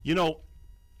You know,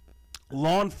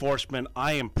 law enforcement,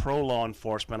 I am pro law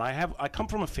enforcement. I come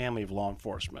from a family of law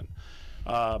enforcement.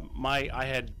 I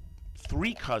had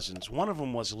 3 cousins. One of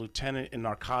them was a lieutenant in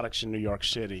narcotics in New York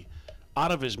City,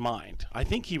 out of his mind. I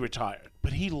think he retired,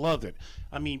 but he loved it.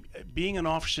 I mean, being an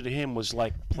officer to him was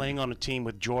like playing on a team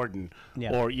with Jordan,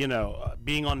 or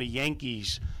being on the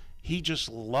Yankees. He just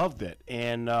loved it.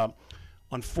 And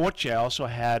unfortunately, I also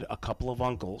had a couple of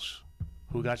uncles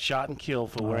who got shot and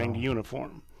killed for wearing the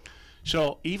uniform.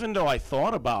 So even though I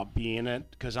thought about being it,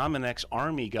 because I'm an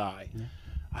ex-Army guy,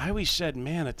 I always said,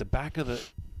 man, at the back of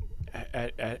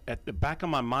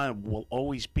my mind will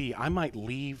always be, I might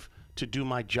leave to do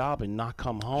my job and not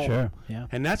come home. Sure, yeah.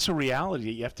 And that's a reality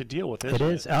that you have to deal with, isn't it?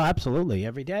 It is. Oh, absolutely.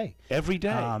 Every day. Every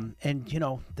day. And, you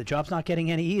know, the job's not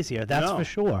getting any easier. That's for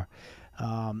sure.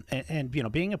 And, you know,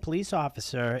 being a police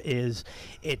officer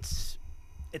it's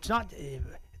not...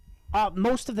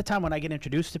 most of the time when I get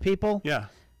introduced to people,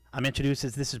 I'm introduced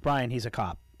as, this is Brian, he's a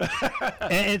cop.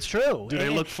 And it's true. Do they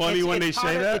look funny when they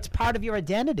say that? It's part of your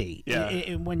identity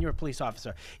when you're a police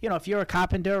officer. You know, if you're a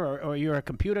carpenter or you're a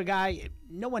computer guy,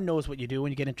 no one knows what you do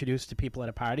when you get introduced to people at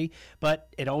a party,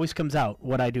 but it always comes out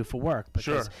what I do for work,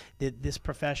 because this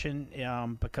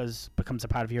profession becomes a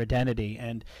part of your identity.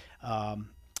 And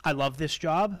I love this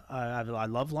job. I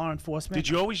love law enforcement. Did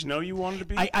you always know you wanted to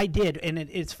be? I did, and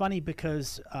it's funny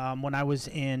because when I was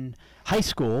in high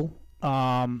school,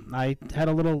 I had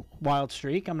a little wild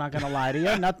streak. I'm not going to lie to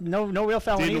you. No real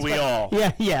felonies. Didn't we all?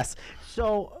 Yeah, yes.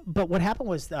 So, but what happened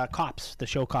was Cops, the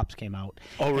show Cops came out.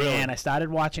 Oh, really? And I started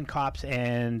watching Cops,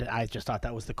 and I just thought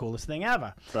that was the coolest thing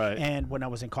ever. Right. And when I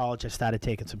was in college, I started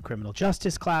taking some criminal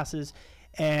justice classes.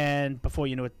 And before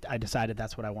you knew it, I decided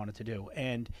that's what I wanted to do.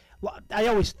 And I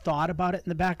always thought about it in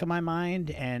the back of my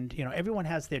mind. And, you know, everyone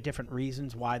has their different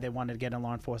reasons why they wanted to get in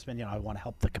law enforcement. You know, I want to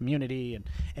help the community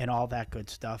and all that good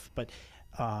stuff. But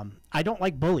I don't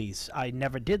like bullies. I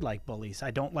never did like bullies.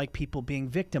 I don't like people being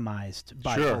victimized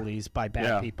by bullies, by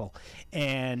bad people.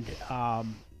 And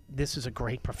this is a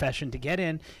great profession to get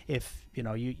in. If you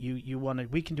know you want to,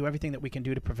 we can do everything that we can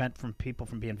do to prevent people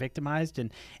from being victimized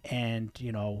and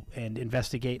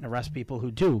investigate and arrest people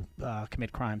who do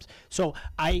commit crimes. So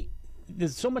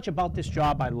there's so much about this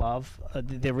job I love.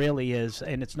 There really is,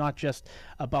 and it's not just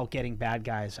about getting bad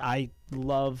guys. I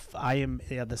am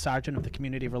the sergeant of the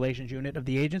community relations unit of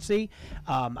the agency.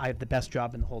 I have the best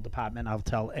job in the whole department. I'll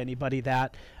tell anybody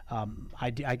that.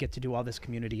 I get to do all this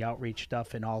community outreach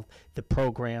stuff and all the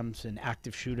programs and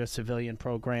active shooter civilian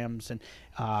programs and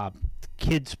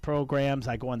kids programs.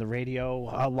 I go on the radio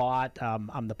a lot.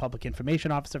 I'm the public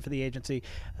information officer for the agency.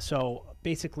 So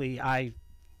basically, I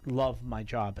love my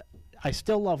job. I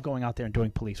still love going out there and doing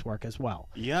police work as well.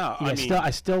 Yeah, I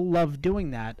still love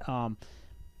doing that.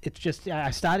 It's just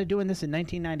I started doing this in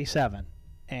 1997,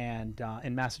 and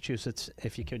in Massachusetts,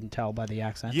 if you couldn't tell by the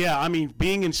accent. Yeah, I mean,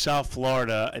 being in South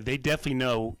Florida, they definitely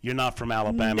know you're not from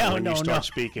Alabama when you start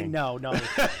speaking. No.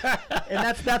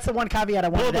 And that's the one caveat I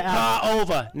wanted to add. Pull the car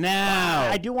over now.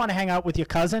 I do want to hang out with your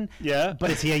cousin. Yeah. But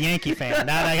is he a Yankee fan?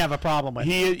 That I have a problem with.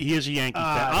 He is a Yankee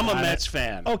fan. I'm a Mets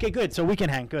fan. Okay, good. So we can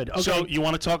hang. Good. Okay. So you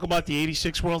want to talk about the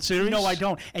 '86 World Series? No, I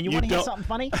don't. And you want to hear something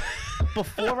funny?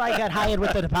 Before I got hired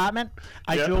with the department,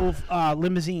 I drove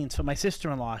limousines for my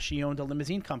sister-in-law. She owned a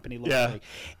limousine company locally.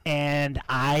 And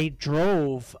I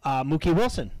drove Mookie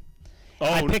Wilson.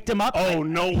 I picked him up. Oh,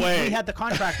 no way. He had the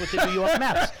contract with the New York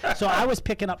Mets. So I was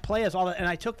picking up players, and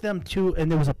I took them to, and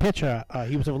there was a pitcher,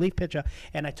 he was a relief pitcher,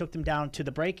 and I took them down to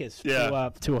the Breakers to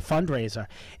a fundraiser.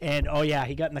 And,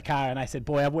 he got in the car, and I said,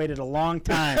 boy, I've waited a long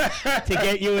time to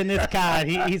get you in this car. And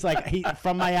he's like,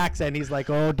 from my accent, he's like,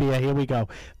 oh, dear, here we go.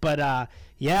 But,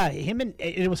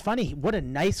 it was funny. What a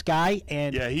nice guy.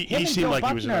 And he seemed like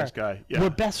he was a nice guy. Yeah. We're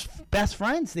best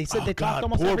friends. They said they talked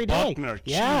almost every day. Buckner.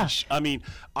 Yeah. Jeez. I mean,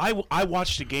 I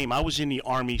watched the game. I was in the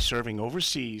Army serving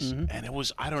overseas, and it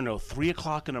was, 3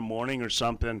 o'clock in the morning or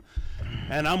something.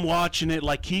 And I'm watching it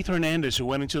like Keith Hernandez, who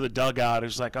went into the dugout,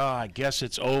 is like, I guess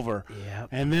it's over. Yep.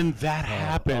 And then that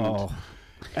happened.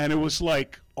 And it was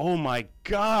like, oh my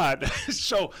God!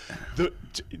 So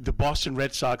the Boston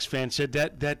Red Sox fan said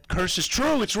that curse is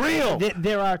true. It's real.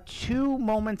 There are 2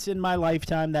 moments in my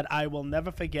lifetime that I will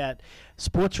never forget,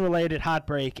 sports-related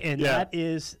heartbreak, and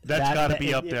that's got to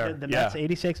be up there. The Mets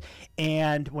 '86,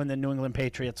 and when the New England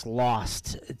Patriots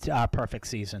lost our perfect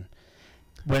season.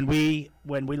 When we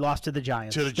lost to the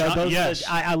Giants. Yes.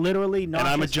 I literally not. And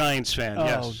I'm a Giants fan.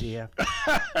 Oh dear.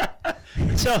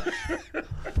 So.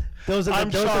 Those are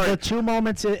the 2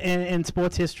 moments in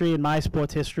sports history, in my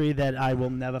sports history, that I will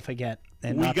never forget.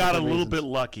 And we got a little bit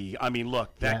lucky. I mean,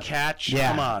 look, that catch,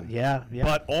 come on. Yeah.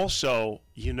 But also,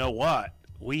 you know what?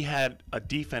 we had a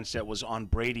defense that was on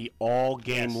Brady all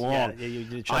game long. Yeah, you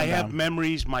did shut I him have down.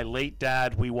 memories. My late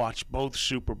dad, we watched both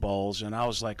Super Bowls, and I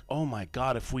was like, oh, my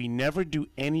God, if we never do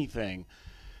anything,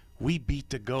 we beat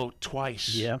the GOAT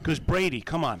twice. Yeah. Because Brady,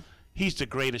 come on, he's the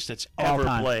greatest that's All ever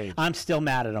time. played. I'm still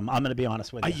mad at him. I'm going to be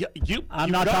honest with you. I'm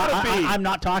you not. gotta be. I'm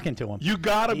not talking to him. You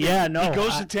gotta be. Yeah, no, He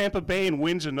goes I- to Tampa Bay and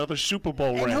wins another Super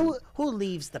Bowl and ring. who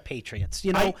leaves the Patriots?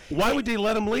 You know, Why would they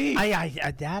let him leave?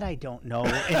 that I don't know.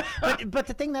 But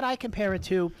the thing that I compare it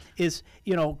to is,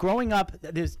 you know, growing up,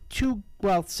 there's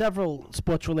several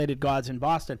sports-related gods in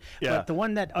Boston. Yeah. But the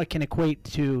one that I can equate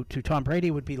to Tom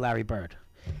Brady would be Larry Bird.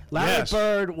 Larry Yes.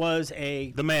 Bird was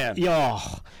the man. Yeah,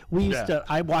 we used Yeah. to.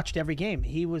 I watched every game.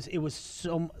 It was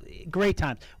so great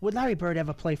times. Would Larry Bird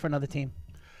ever play for another team?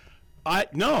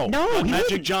 No. No, he Magic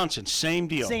wouldn't. Johnson, same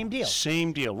deal. Same deal.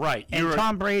 Same deal. Right. And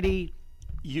Tom Brady.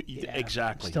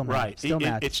 Exactly. still mad. Right. Still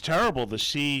mad. It's terrible to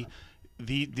see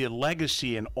the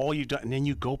legacy and all you've done, and then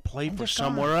you go play for Just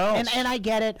somewhere gone. else. And I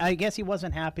get it. I guess he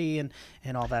wasn't happy and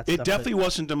all that stuff. It definitely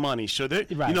wasn't the money. So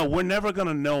Right. we're never going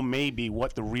to know maybe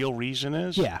what the real reason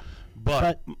is. Yeah.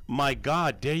 But my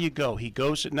God, there you go. He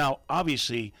goes now.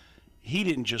 Obviously, he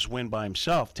didn't just win by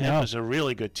himself. Tampa's a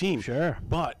really good team. Sure.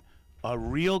 But a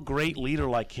real great leader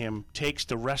like him takes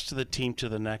the rest of the team to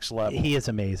the next level. He is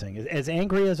amazing. As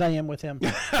angry as I am with him,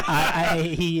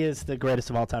 he is the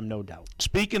greatest of all time, no doubt.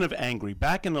 Speaking of angry,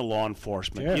 back into law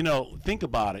enforcement, Sure. Think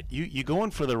about it. You go in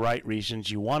for the right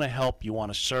reasons. You want to help. You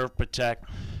want to serve, protect.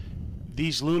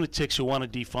 These lunatics who want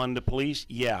to defund the police,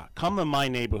 come to my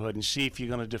neighborhood and see if you're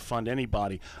going to defund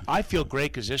anybody. I feel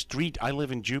great because there's I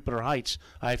live in Jupiter Heights.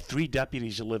 I have 3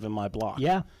 deputies that live in my block.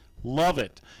 Yeah. Love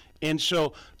it. And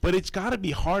so, but it's got to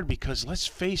be hard because let's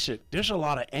face it, there's a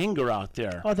lot of anger out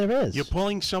there. Oh, there is. You're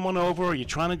pulling someone over, or you're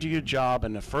trying to do your job,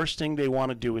 and the first thing they want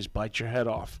to do is bite your head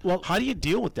off. Well, how do you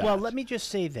deal with that? Well, let me just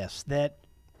say this, that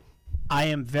I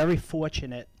am very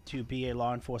fortunate to be a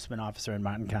law enforcement officer in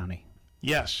Martin County.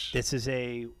 Yes. This is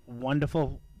a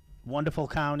wonderful, wonderful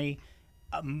county,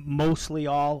 mostly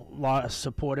all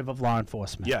supportive of law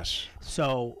enforcement. Yes.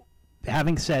 So,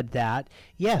 having said that,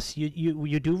 yes,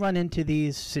 you do run into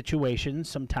these situations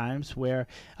sometimes where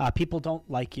people don't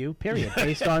like you. Period.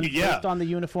 Based on based on the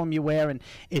uniform you wear, and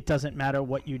it doesn't matter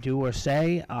what you do or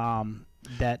say.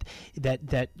 That they're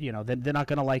not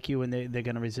going to like you, and they're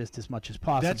going to resist as much as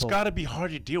possible. That's got to be hard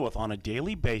to deal with on a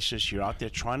daily basis. You're out there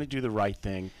trying to do the right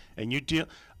thing, and you deal.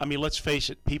 I mean, let's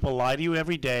face it. People lie to you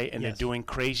every day, and they're doing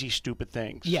crazy, stupid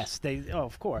things. Yes,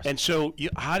 of course. And so,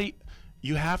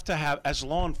 you have to have, as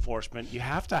law enforcement, you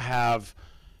have to have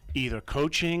either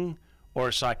coaching or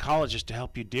a psychologist to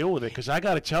help you deal with it. Because I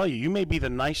got to tell you, you may be the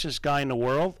nicest guy in the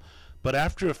world, but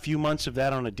after a few months of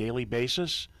that on a daily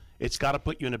basis, it's got to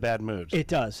put you in a bad mood. It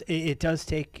does. It does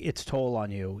take its toll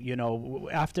on you.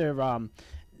 After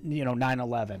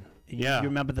 9/11. Yeah. You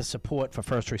remember the support for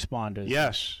first responders.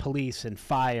 Yes. Police and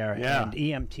fire and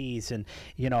EMTs and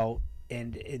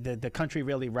the country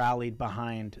really rallied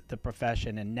behind the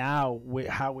profession, and now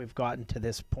how we've gotten to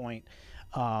this point,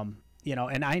 and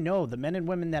I know the men and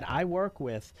women that I work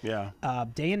with,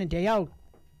 day in and day out,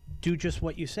 do just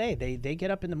what you say. They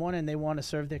get up in the morning and they want to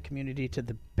serve their community to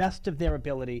the best of their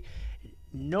ability.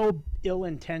 No ill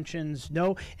intentions,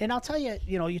 and I'll tell you,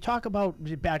 you talk about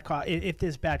bad cops. If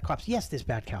there's bad cops, yes, there's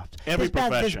bad cops. Every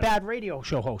profession. There's bad radio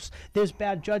show hosts. There's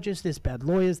bad judges. There's bad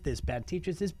lawyers. There's bad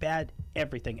teachers. There's bad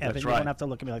everything. Evan, That's you right. don't have to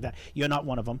look at me like that. You're not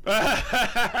one of them.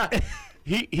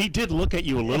 He did look at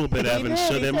you a little bit, Evan.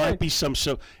 So there might be some.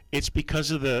 So it's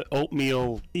because of the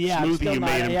oatmeal smoothie you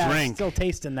made him drink. Still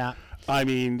tasting that. I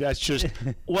mean, that's just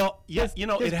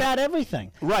There's bad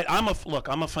everything. Right. I'm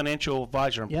a financial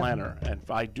advisor and planner, and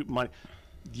I do my.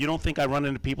 You don't think I run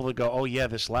into people that go, "Oh yeah,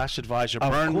 this last advisor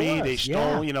burned me. They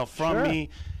stole, from me."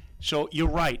 So you're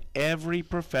right. Every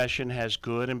profession has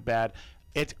good and bad.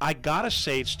 I gotta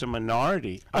say, it's the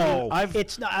minority.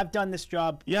 It's not. I've done this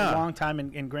job a long time,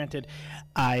 and granted,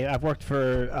 I've worked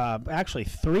for actually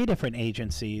 3 different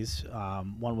agencies.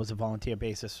 One was a volunteer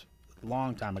basis, a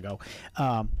long time ago.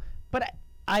 But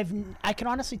I can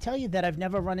honestly tell you that I've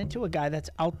never run into a guy that's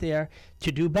out there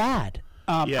to do bad.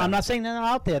 I'm not saying they're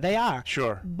not out there. They are.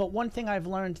 Sure. But one thing I've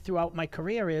learned throughout my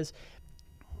career is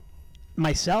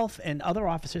myself and other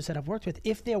officers that I've worked with,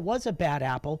 if there was a bad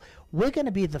apple, we're going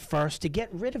to be the first to get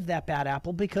rid of that bad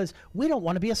apple because we don't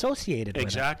want to be associated with it.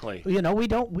 Exactly.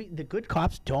 The good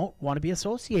cops don't want to be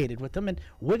associated with them, and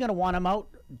we're going to want them out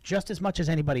just as much as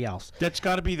anybody else. That's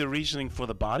got to be the reasoning for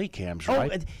the body cams,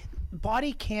 right?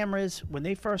 Body cameras, when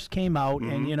they first came out,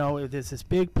 and there's this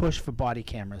big push for body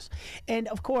cameras. And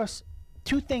of course,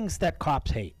 2 things that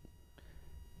cops hate: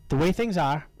 the way things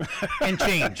are and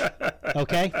change.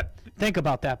 Okay? Think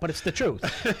about that, but it's the truth.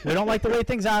 We don't like the way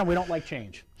things are, and we don't like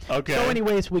change. Okay. So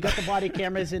anyways, we got the body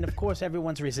cameras, and of course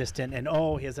everyone's resistant, and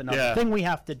here's another thing we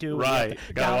have to do. Right.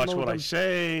 Gotta watch what I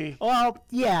say. Well,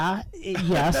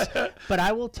 yes. But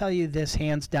I will tell you this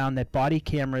hands down, that body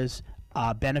cameras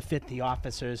benefit the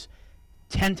officers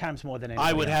 10 times more than anybody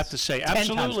I would else. have to say, 10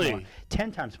 absolutely. times more.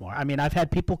 10 times more. I mean, I've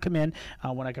had people come in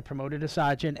when I got promoted to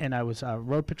sergeant, and I was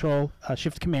road patrol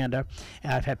shift commander,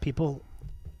 and I've had people,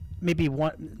 maybe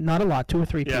one, not a lot, 2 or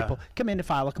 3 people, come in to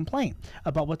file a complaint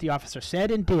about what the officer said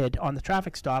and did on the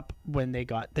traffic stop when they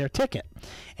got their ticket.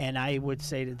 And I would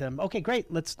say to them, okay,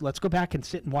 great, let's go back and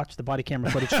sit and watch the body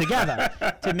camera footage together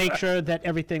to make sure that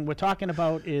everything we're talking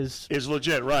about is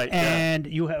legit, right? And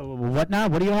you have what now?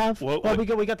 What do you have? Well,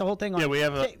 we got the whole thing on. Yeah, we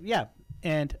have a. Yeah.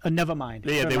 And never mind.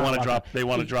 Yeah, they want to drop. They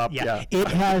want to drop. Yeah.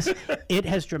 It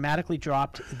has dramatically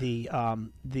dropped the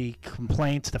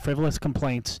complaints, the frivolous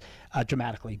complaints,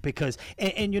 dramatically, because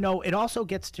and you know, it also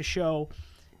gets to show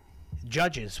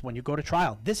judges when you go to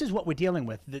trial. This is what we're dealing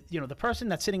with. The person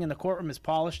that's sitting in the courtroom is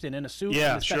polished and in a suit.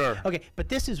 Yeah, sure. Okay, but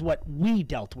this is what we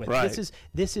dealt with. Right.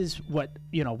 This is what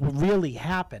really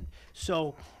happened.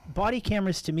 So body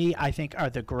cameras, to me, I think are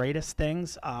the greatest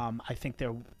things. I think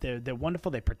they're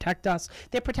wonderful. They protect us.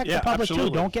 They protect the public too.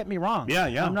 Don't get me wrong.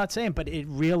 Yeah. I'm not saying, but it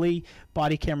really,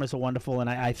 body cameras are wonderful, and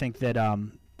I think that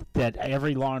that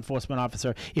every law enforcement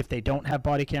officer, if they don't have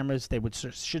body cameras, they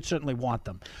should certainly want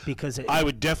them, because I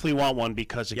would definitely want one,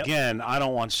 because again, I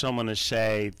don't want someone to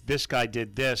say this guy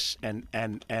did this and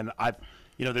I've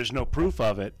there's no proof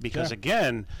of it, because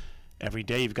again, every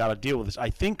day you've got to deal with this. I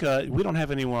think we don't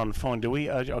have anyone on the phone, do we?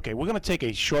 Okay, we're going to take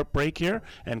a short break here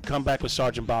and come back with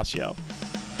Sgt Bosio.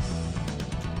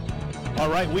 All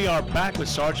right, we are back with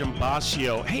Sgt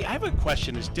Bosio. Hey, I have a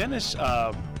question. Is Dennis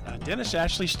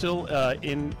Ashley still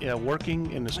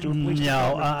working in the Stewart Police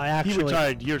Department? No, actually, he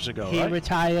retired years ago. He right?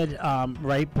 retired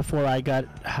right before I got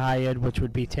hired, which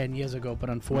would be 10 years ago. But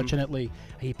unfortunately,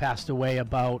 he passed away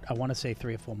about, I want to say,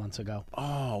 3 or 4 months ago.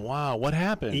 Oh wow, what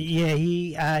happened? Yeah,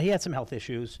 he had some health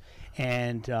issues,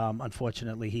 and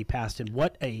unfortunately, he passed. And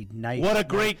what a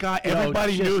great guy!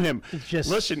 Everybody knew him. Just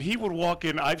listen, he would walk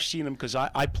in. I've seen him because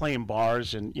I play in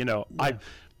bars, and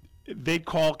they'd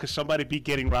call because somebody'd be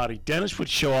getting rowdy. Dennis would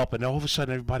show up, and all of a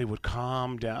sudden, everybody would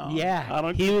calm down.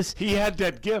 Yeah, he had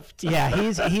that gift. Yeah,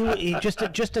 he just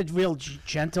a real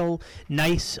gentle,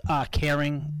 nice,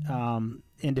 caring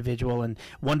individual and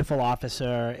wonderful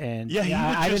officer. And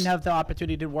I didn't have the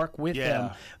opportunity to work with him,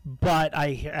 but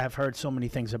I have heard so many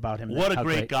things about him. What a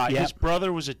great guy. Yep. His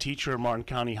brother was a teacher at Martin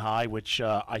County High, which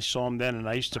I saw him then, and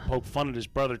I used to poke fun at his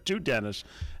brother too, Dennis.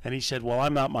 And he said, well,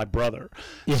 I'm not my brother.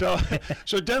 Yeah.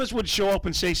 So Dennis would show up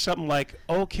and say something like,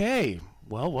 okay,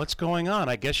 well, what's going on?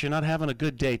 I guess you're not having a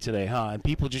good day today, huh? And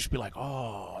people just be like,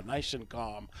 oh, nice and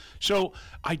calm. So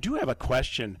I do have a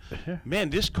question. Man,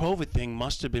 this COVID thing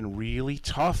must have been really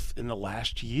tough in the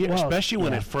last year, especially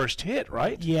when it first hit,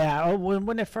 right? Yeah,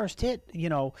 when it first hit,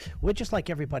 we're just like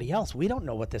everybody else. We don't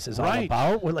know what this is all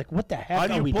about. We're like, what the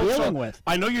heck are we dealing with?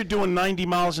 I know you're doing 90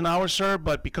 miles an hour, sir,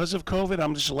 but because of COVID,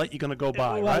 I'm just going to let you going to go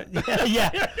by, right?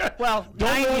 Yeah. Well,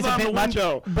 don't roll down the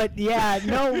window. But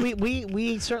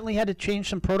we certainly had to change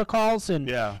some protocols,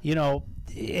 and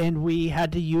and we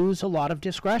had to use a lot of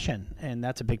discretion, and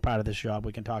that's a big part of this job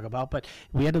we can talk about. But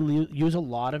we had to use a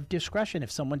lot of discretion.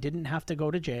 If someone didn't have to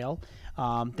go to jail,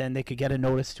 then they could get a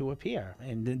notice to appear,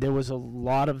 and there was a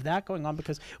lot of that going on,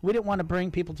 because we didn't want to bring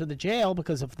people to the jail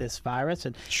because of this virus,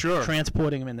 and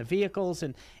transporting them in the vehicles,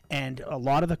 and a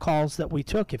lot of the calls that we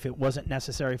took, if it wasn't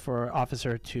necessary for an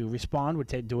officer to respond, would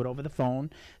do it over the phone.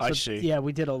 I see. Yeah,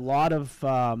 we did a lot of.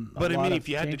 But I mean, if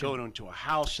you had to go into a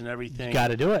house and everything, you got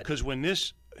to do it. Because when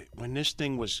this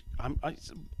thing was,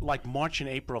 like March and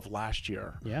April of last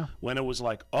year, when it was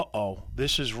like,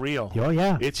 this is real. Oh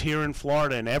yeah, it's here in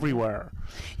Florida and everywhere.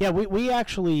 Yeah, we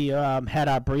actually had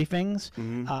our briefings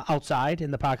outside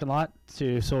in the parking lot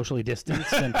to socially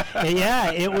distance, and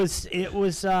it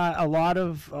was a lot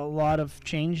of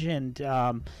change,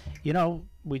 and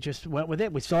we just went with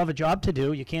it. We still have a job to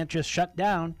do. You can't just shut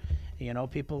down.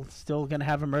 People still going to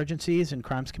have emergencies and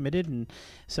crimes committed, and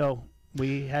so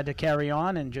we had to carry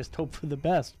on and just hope for the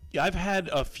best. Yeah, I've had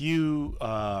a few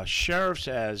sheriffs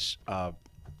as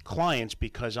clients,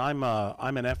 because I'm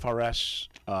an FRS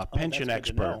pension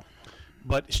expert.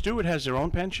 But Stewart has their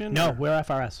own pension? No, we're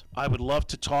FRS. I would love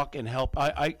to talk and help.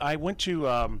 I went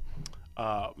to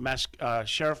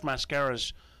Sheriff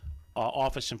Mascara's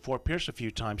office in Fort Pierce a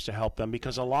few times to help them,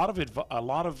 because a lot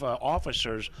of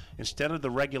officers, instead of the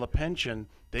regular pension,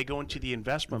 they go into the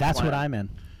investment plan. That's what I'm in.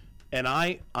 And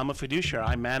I'm a fiduciary.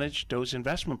 I manage those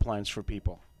investment plans for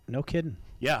people. No kidding.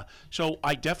 Yeah. So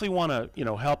I definitely want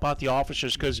to, help out the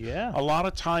officers because Yeah. a lot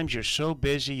of times you're so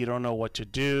busy, you don't know what to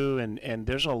do, and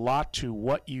there's a lot to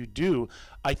what you do.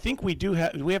 I think we do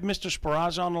have Mr.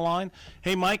 Speranza on the line.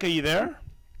 Hey, Mike, are you there?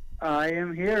 I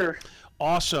am here.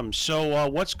 Awesome. So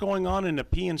what's going on in the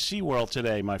PNC world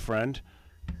today, my friend?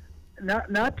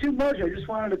 Not too much. I just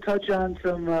wanted to touch on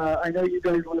some. I know you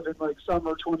guys live in like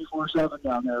summer 24/7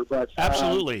 down there, but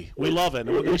Absolutely. We love it. And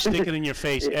we're going to stick it in your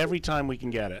face every time we can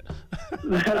get it.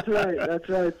 That's right. That's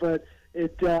right. But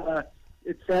it's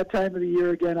that time of the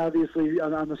year again. Obviously,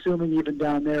 I'm assuming even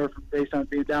down there, based on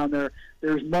being down there,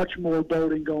 there's much more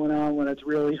boating going on when it's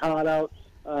really hot out.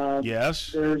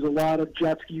 Yes. There's a lot of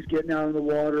jet skis getting out of the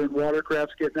water and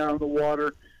watercrafts getting out of the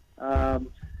water.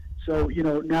 So,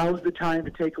 now is the time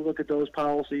to take a look at those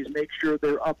policies, make sure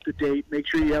they're up to date, make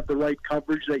sure you have the right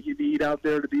coverage that you need out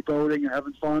there to be boating and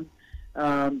having fun.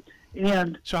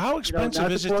 And so how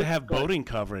expensive is it to have go ahead. boating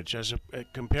coverage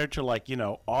compared to like,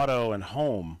 auto and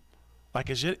home?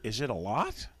 Like, is it a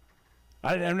lot?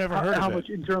 I've never heard How of it. much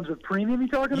in terms of premium you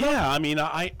talking about? Yeah, I mean,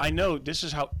 I know this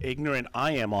is how ignorant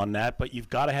I am on that, but you've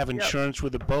got to have insurance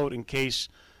with a boat in case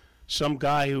some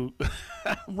guy who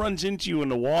runs into you in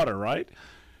the water, right?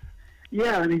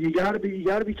 Yeah, I mean, you got to be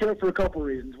careful for a couple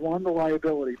reasons. One, the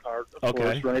liability part, of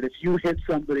course, right? If you hit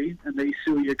somebody and they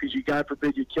sue you because God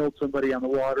forbid you killed somebody on the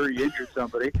water, you injured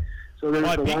somebody. So there's the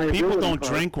liability people don't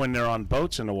part. drink when they're on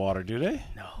boats in the water, do they?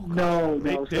 No,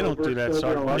 They don't do that,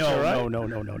 Sergeant.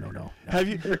 No. Have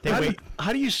you?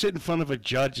 How do you sit in front of a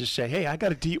judge and say, "Hey, I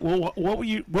got a Well, what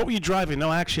were you driving?"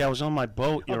 No, actually, I was on my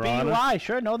boat, Your Honor. BUI,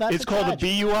 sure. No, that's It's called a charge.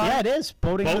 BUI? Yeah, it is.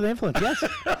 Boating under the influence. Yes,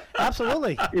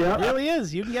 absolutely. Yeah. It really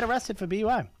is. You can get arrested for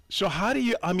BUI. So how do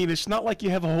you? I mean, it's not like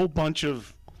you have a whole bunch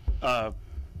of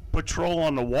patrol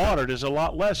on the water. There's a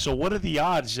lot less. So what are the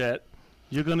odds that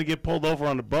you're going to get pulled over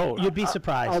on the boat? You'd be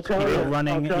surprised. I'll tell you.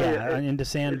 Running I'll tell you. into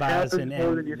sandbars happens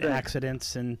more than you and think.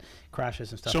 accidents and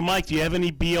crashes and stuff. So, Mike, do you have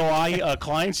any BOI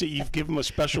clients that you've given them a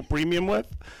special premium with?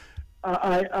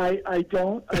 I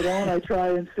don't. I try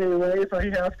and stay away if I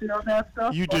have to on that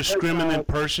stuff. You But, discriminant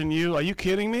person, you. Are you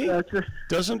kidding me? That's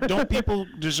Don't people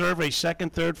deserve a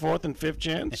second, third, fourth, and fifth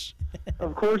chance?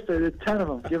 of course, there's 10 of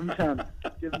them. Give them 10.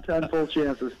 Give them 10 full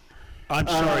chances. I'm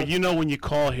sorry. When you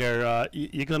call here,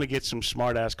 you're going to get some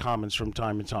smart-ass comments from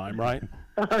time to time, right?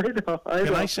 I know.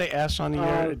 Can I say ass on the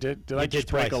air? Did I just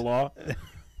break a twice. law?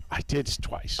 I did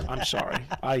twice. I'm sorry.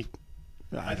 I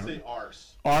say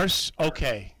arse. Arse?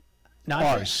 Okay. Not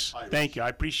Arse. Thank you. I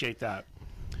appreciate that.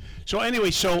 So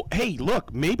anyway, hey,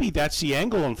 look, maybe that's the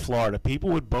angle in Florida. People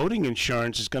with boating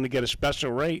insurance is going to get a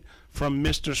special rate from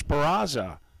Mr.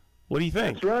 Speranza. What do you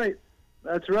think? That's right.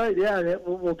 That's right. Yeah,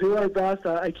 we'll do our best.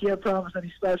 I can't promise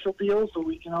any special deals, but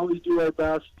we can always do our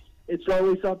best. It's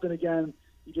always something. Again,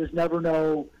 you just never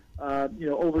know.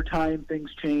 Over time things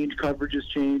change, coverages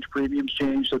change, premiums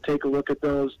change. So take a look at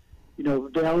those.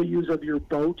 Values of your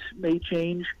boat may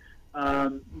change.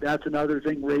 That's another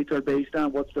thing rates are based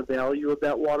on. What's the value of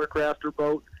that watercraft or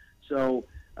boat? So,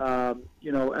 and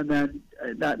then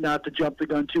not to jump the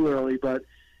gun too early, but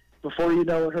before you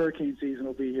know it, hurricane season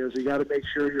will be here. So you got to make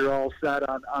sure you're all set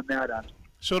on that end.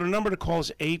 So the number to call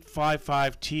is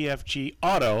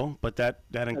 855-TFG-AUTO, but that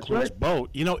includes right.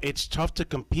 boat. It's tough to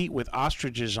compete with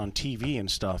ostriches on TV and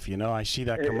stuff. I see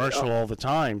that commercial all the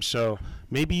time. So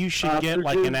maybe you should get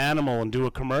like an animal and do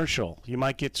a commercial. You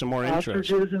might get some more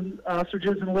interest.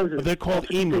 Ostriches and lizards. But they're called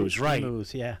emus, right?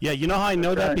 Emus, yeah. Yeah, you know how I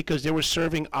know that? right. Because they were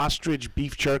serving ostrich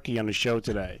beef jerky on the show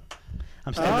today.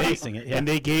 I'm still tasting it. Yeah. And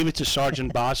they gave it to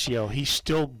Sgt Bosio. He's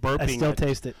still burping I still it.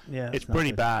 taste it. Yeah, It's not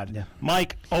pretty good. bad. Yeah.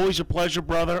 Mike, always a pleasure,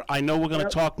 brother. I know we're going to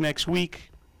talk next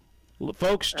week.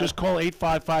 Folks, just call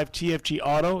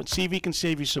 855-TFG-AUTO and see if he can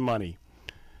save you some money.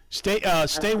 Stay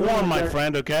warm, my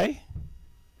friend, okay?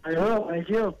 I will. Thank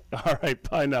you. All right,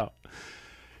 bye now.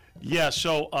 Yeah,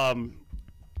 so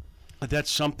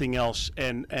that's something else.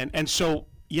 And so,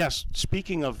 yes,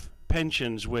 speaking of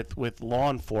pensions with law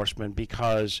enforcement,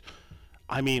 because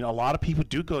a lot of people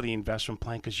do go to the investment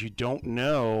plan because you don't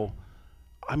know.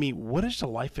 What is the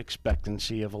life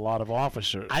expectancy of a lot of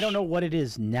officers? I don't know what it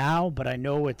is now, but I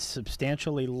know it's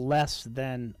substantially less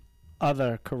than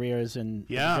other careers in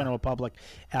the general public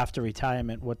after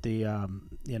retirement. What the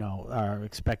are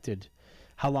expected,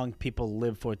 how long people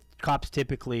live for. Cops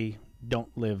typically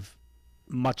don't live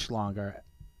much longer.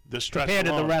 The stress Compared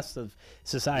to the alone. rest of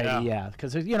society, yeah,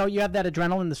 because you have that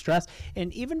adrenaline, the stress,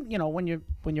 and even when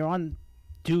you're on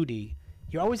duty,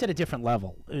 you're always at a different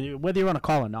level, whether you're on a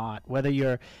call or not, whether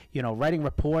you're writing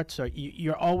reports or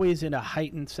you're always in a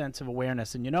heightened sense of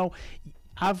awareness, and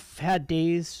I've had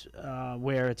days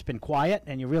where it's been quiet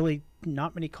and you really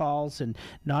not many calls and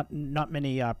not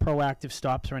many proactive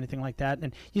stops or anything like that,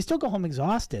 and you still go home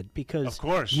exhausted because Of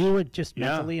course. you were just Yeah.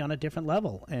 mentally on a different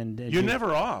level. And You're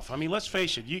never off. I mean, let's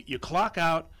face it. You clock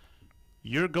out.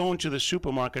 You're going to the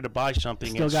supermarket to buy something.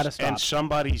 Still and, gotta stop. And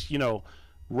somebody's,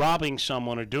 robbing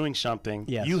someone or doing something.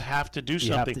 Yes. You have to do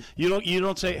You have something. to- You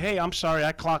don't say, "Hey, I'm sorry,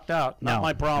 I clocked out. Not No.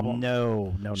 my problem."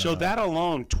 No. So that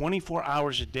alone, 24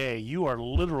 hours a day, you are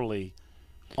literally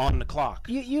on the clock.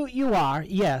 You are,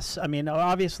 yes. I mean,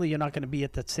 obviously you're not going to be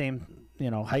at that same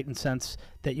heightened sense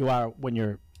that you are when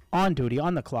you're on duty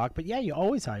on the clock, but yeah, you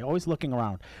always are. You're always looking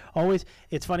around. Always.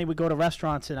 It's funny, we go to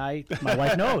restaurants and my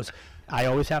wife knows I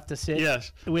always have to sit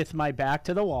Yes. with my back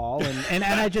to the wall and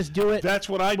I just do it. That's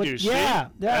what I do. See? Yeah.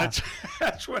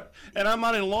 That's what. And I'm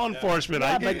not in law enforcement.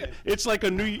 Yeah, it's like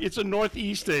it's a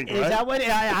Northeast thing, Is right? that what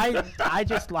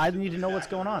I need to know what's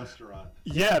going on. Restaurant.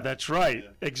 Yeah, that's right.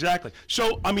 Exactly.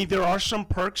 So, I mean, there are some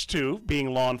perks too,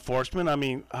 being law enforcement. I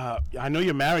mean, I know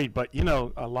you're married, but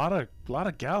a lot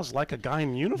of gals like a guy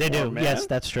in uniform. They do. Man. Yes,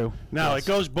 that's true. Now Yes. it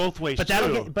goes both ways But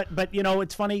too. but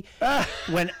it's funny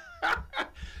when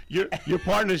Your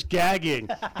partner's gagging.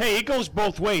 Hey, it goes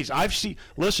both ways. I've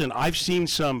seen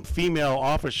some female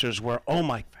officers where, oh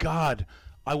my God,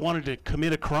 I wanted to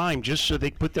commit a crime just so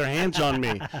they put their hands on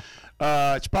me.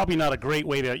 It's probably not a great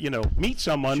way to meet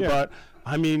someone, Sure. but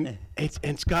I mean,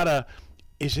 it's gotta.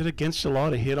 Is it against the law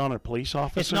to hit on a police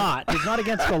officer? It's not. It's not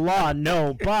against the law,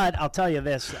 no. But I'll tell you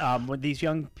this: with these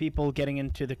young people getting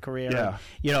into the career,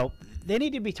 Yeah. they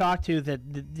need to be talked to.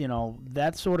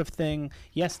 That sort of thing.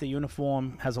 Yes, the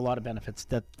uniform has a lot of benefits.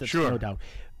 That's Sure. no doubt.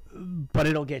 But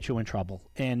it'll get you in trouble,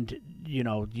 and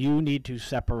you need to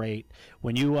separate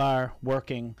when you are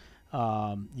working.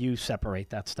 You separate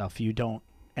that stuff. You don't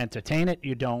entertain it.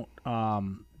 You don't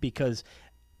because.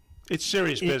 It's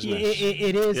serious business.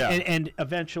 It is, Yeah. and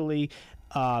eventually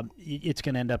it's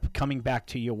going to end up coming back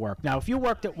to your work. Now, if you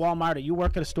worked at Walmart or you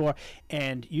work at a store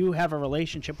and you have a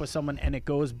relationship with someone and it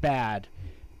goes bad,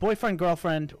 boyfriend,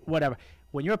 girlfriend, whatever,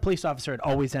 when you're a police officer, it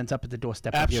always ends up at the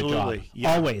doorstep of your job. Absolutely.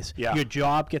 Yeah. Always. Yeah. Your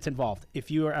job gets involved.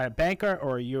 If you're a banker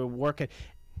or you're working...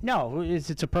 No,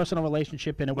 it's a personal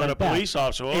relationship, and it But went a bad. police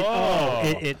officer,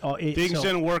 things so-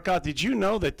 didn't work out. Did you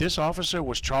know that this officer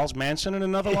was Charles Manson in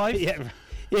another life? Yeah,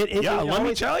 Let me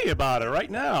always- tell you about it right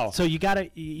now. So you got to...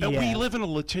 And we live in a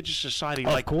litigious society.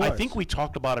 Of I course. think we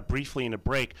talked about it briefly in the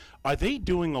break. Are they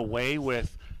doing away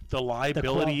with the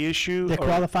liability issue? The or-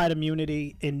 qualified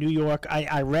immunity in New York.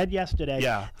 I read yesterday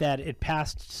Yeah. that it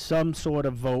passed some sort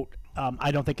of vote.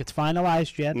 I don't think it's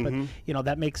finalized yet, Mm-hmm. but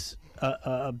that makes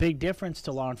a big difference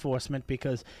to law enforcement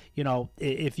because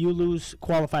if you lose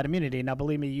qualified immunity, now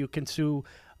believe me, you can sue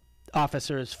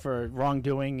officers for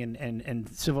wrongdoing and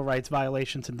civil rights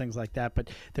violations and things like that. But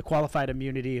the qualified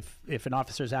immunity, if an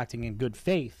officer is acting in good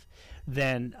faith,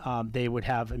 then they would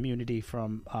have immunity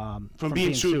from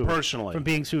being sued personally. From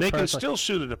being sued They personally. can still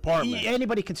sue the department.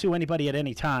 Anybody can sue anybody at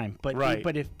any time, but Right.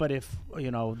 but if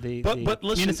the But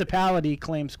listen- municipality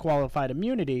claims qualified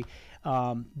immunity,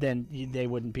 then they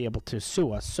wouldn't be able to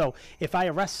sue us. So if I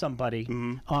arrest somebody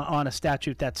Mm-hmm. on a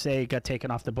statute that say got taken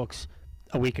off the books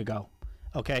a week ago,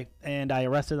 okay, and I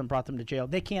arrested them, brought them to jail,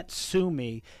 they can't sue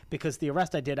me because the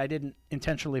arrest I didn't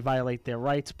intentionally violate their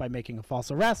rights by making a false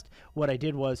arrest. What I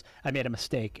did was I made a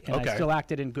mistake, and Okay. I still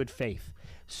acted in good faith.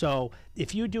 So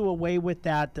if you do away with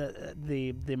that,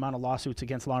 the amount of lawsuits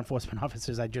against law enforcement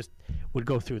officers, I just would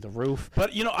go through the roof.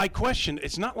 But I question.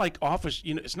 It's not like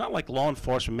it's not like law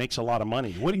enforcement makes a lot of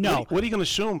money. What are you going to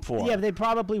sue them for? Yeah, they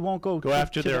probably won't go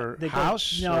after their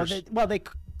house, or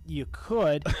you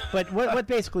could, but what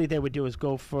basically they would do is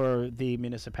go for the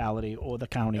municipality or the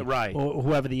county, Right. or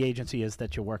whoever the agency is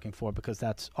that you're working for, because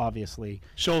that's obviously.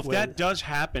 So if where- that does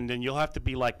happen, then you'll have to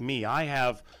be like me. I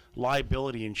have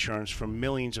liability insurance for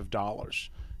millions of dollars,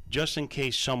 just in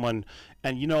case someone.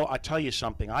 And I tell you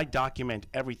something. I document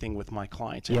everything with my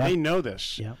clients, and Yeah. they know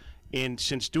this. Yeah. And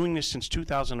since doing this since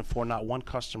 2004, not one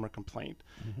customer complained.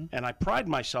 And I pride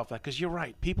myself that because you're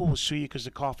right, people will sue you because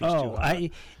the coffee's too hot.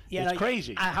 It's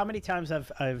crazy. How many times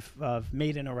I've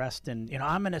made an arrest and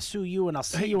I'm going to sue you and I'll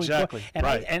see you Exactly, in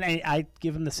court. right. And I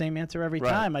give them the same answer every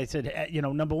Right. time. I said,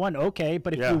 number one, okay,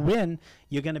 but if Yeah. you win,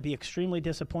 you're going to be extremely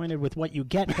disappointed with what you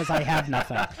get because I have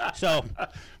nothing. So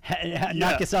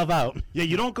knock yourself out. Yeah,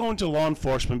 you don't go into law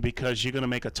enforcement because you're going to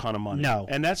make a ton of money. No.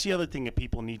 And that's the other thing that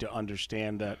people need to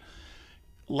understand, that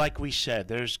like we said,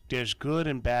 there's good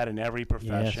and bad in every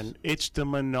profession. Yes. It's the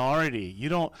minority.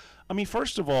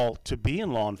 First of all, to be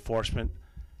in law enforcement,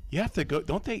 You have to go,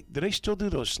 don't they? Do they still do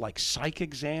those like psych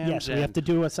exams? Yes, we have to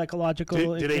do a psychological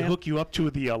Do they exam. hook you up to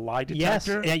the lie Yes,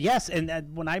 detector? yes. And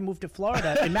when I moved to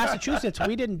Florida, in Massachusetts,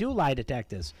 we didn't do lie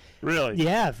detectors. Really?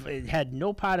 Yeah, it had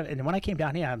no part of. And when I came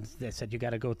down here, they said you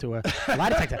got to go through a lie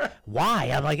detector. Why?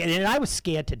 I'm like, and I was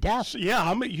scared to death. So,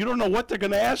 yeah, you don't know what they're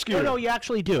going to ask you. No, you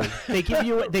actually do. They give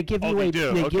you. They give you they a.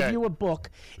 do? They Okay. give you a book,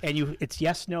 and it's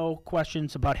yes, no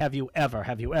questions about have you ever,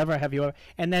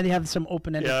 and then they have some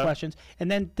open-ended Yeah. questions,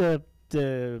 and then the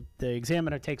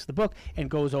examiner takes the book and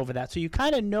goes over that, so you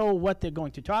kind of know what they're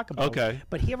going to talk about. Okay.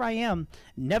 But here I am,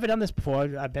 never done this before.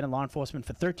 I've been in law enforcement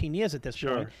for 13 years at this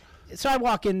Sure. point. So I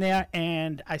walk in there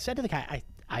and I said to the guy,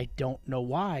 I don't know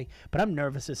why, but I'm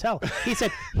nervous as hell. He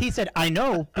said, I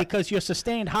know because your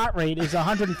sustained heart rate is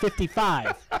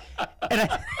 155.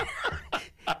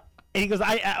 And he goes,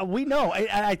 we know.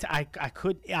 I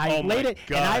Oh laid my it,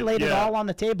 God, and I laid it yeah. all on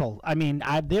the table. I mean,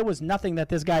 there was nothing that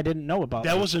this guy didn't know about.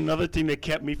 That was another thing that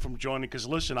kept me from joining. Because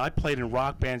listen, I played in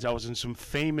rock bands. I was in some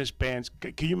famous bands.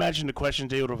 Can you imagine the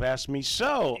questions they would have asked me?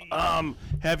 So,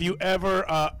 have you ever?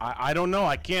 I don't know.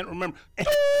 I can't remember.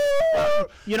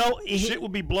 You know, Shit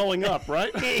would be blowing up,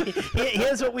 right?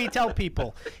 here's what we tell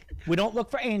people: we don't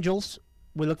look for angels.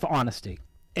 We look for honesty.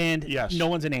 And Yes. no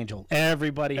one's an angel.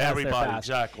 Everybody has their Everybody, past.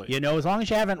 exactly. You know, as long as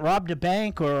you haven't robbed a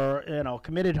bank or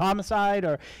committed homicide,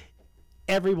 or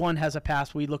everyone has a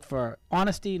past. We look for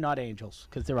honesty, not angels,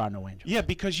 because there are no angels. Yeah,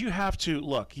 because you have to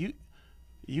look.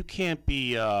 You can't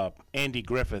be Andy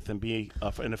Griffith and be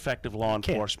an effective law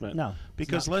enforcement. No,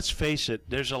 because let's face it,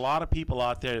 there's a lot of people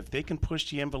out there. If they can push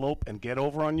the envelope and get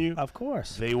over on you, Of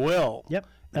course. they will. Yep,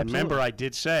 And remember, absolutely. I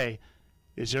did say,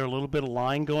 is there a little bit of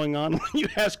lying going on when you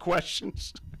ask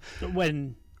questions?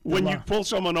 When When you pull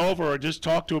someone over or just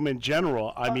talk to them in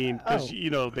general, I mean, because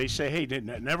oh. they say, "Hey,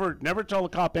 never tell a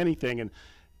cop anything." And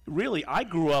really, I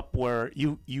grew up where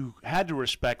you had to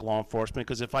respect law enforcement,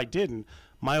 because if I didn't,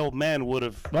 my old man would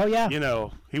have. Oh, yeah.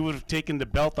 He would have taken the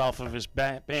belt off of his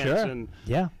pants, Sure. and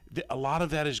Yeah. a lot of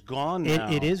that is gone now.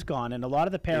 It is gone, and a lot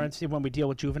of the parents, when we deal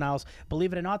with juveniles,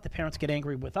 believe it or not, the parents get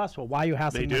angry with us. Well, why are you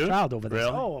hassling They my do? child over this?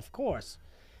 Really? Oh, of course.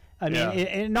 I mean, Yeah.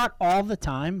 and not all the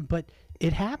time, but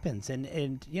it happens, and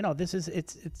this is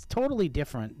it's totally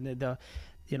different.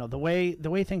 The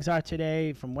way things are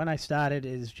today from when I started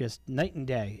is just night and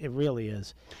day. It really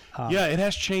is. Yeah, it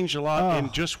has changed a lot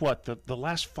in just the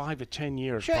last 5 to 10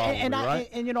 years, Sure, probably, and right?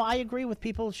 I agree with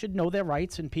people should know their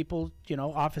rights, and people,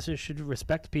 officers should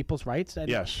respect people's rights. And,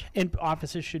 Yes. and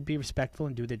officers should be respectful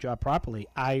and do their job properly.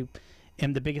 I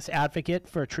am the biggest advocate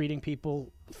for treating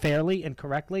people fairly and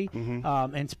correctly,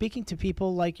 and speaking to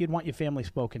people like you'd want your family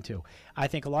spoken to. I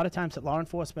think a lot of times that law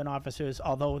enforcement officers,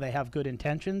 although they have good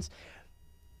intentions,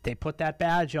 they put that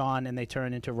badge on and they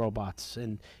turn into robots.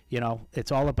 And,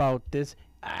 it's all about this.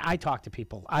 I talk to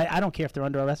people. I don't care if they're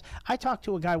under arrest. I talked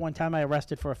to a guy one time I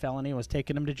arrested for a felony and was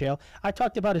taking him to jail. I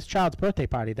talked about his child's birthday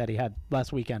party that he had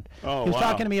last weekend. Oh, he was wow.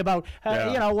 talking to me about,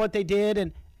 Yeah. what they did.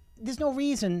 And there's no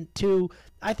reason to.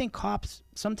 I think cops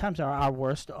sometimes are our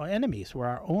worst enemies. We're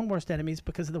our own worst enemies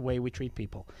because of the way we treat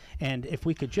people. And if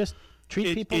we could just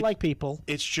treat people like people.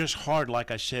 It's just hard, like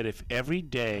I said, if every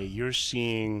day you're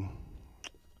seeing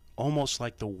almost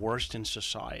like the worst in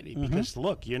society. Because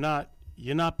look, you're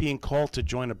not being called to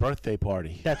join a birthday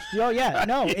party.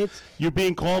 It's You're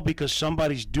being called because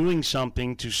somebody's doing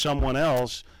something to someone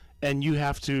else, and you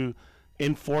have to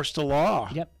enforce the law.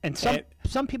 Yep. And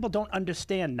some people don't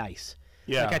understand nice.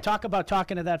 Yeah. Like I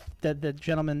talking to the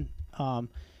gentleman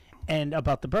and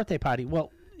about the birthday party.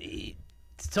 Well,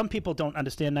 some people don't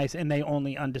understand nice, and they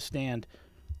only understand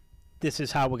this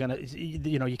is how we're going to,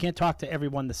 you can't talk to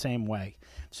everyone the same way.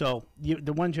 So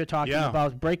the ones you're talking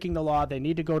about breaking the law, they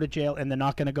need to go to jail, and they're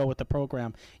not going to go with the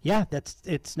program. Yeah,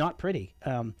 it's not pretty.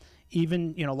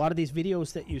 Even, a lot of these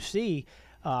videos that you see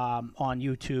on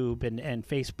YouTube and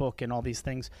Facebook and all these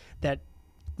things that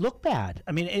look bad.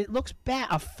 I mean, it looks bad.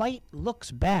 A fight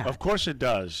looks bad. Of course it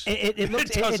does. It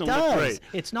looks, it doesn't it does. look great.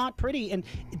 It's not pretty. And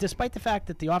despite the fact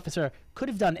that the officer could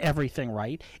have done everything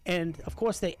right, and of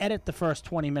course they edit the first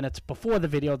 20 minutes before the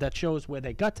video that shows where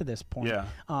they got to this point. Yeah.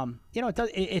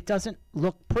 It doesn't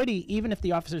look pretty, even if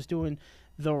the officer's doing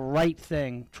the right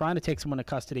thing, trying to take someone to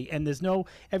custody. And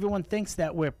everyone thinks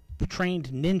that we're trained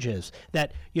ninjas,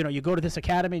 that you go to this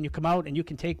academy and you come out and you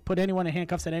can put anyone in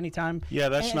handcuffs at any time. Yeah,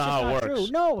 that's And not it's just how it not works.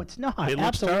 true. No, it's not. It looks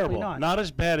Absolutely terrible. not. As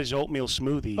bad as oatmeal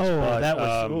smoothies. Oh, but, that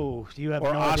was. You have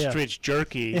or no idea. ostrich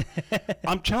jerky.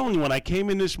 I'm telling you, when I came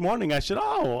in this morning, I said,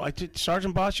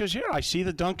 Sgt Bosio's here. I see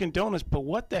the Dunkin' Donuts, but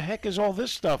what the heck is all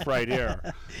this stuff right here?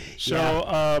 So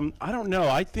I don't know.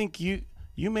 I think you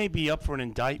may be up for an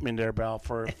indictment there, Bal,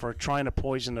 for trying to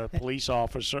poison a police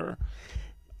officer.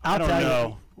 I don't tell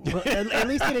know. You. Well, at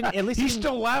least he didn't. At least He's he didn't,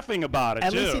 still laughing about it,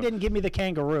 At too. least he didn't give me the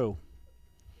kangaroo.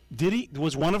 Did he?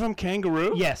 Was one of them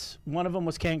kangaroo? Yes, one of them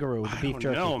was kangaroo. The beef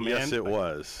jerky. No, man. Yes, it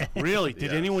was. Really? Did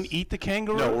Yes. anyone eat the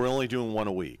kangaroo? No, we're only doing one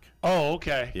a week. Oh,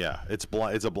 okay. Yeah, it's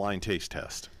a blind taste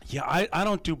test. Yeah, I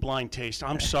don't do blind taste.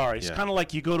 I'm sorry. It's Yeah. kind of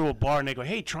like you go to a bar and they go,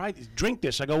 hey, drink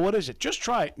this. I go, what is it? Just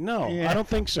try it. No, I don't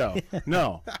think so.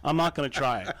 No, I'm not going to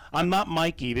try it. I'm not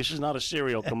Mikey. This is not a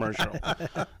cereal commercial.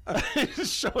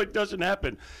 So it doesn't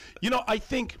happen. You know, I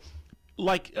think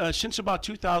since about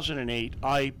 2008,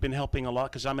 I've been helping a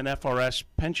lot because I'm an FRS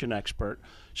pension expert.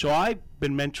 So I've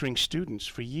been mentoring students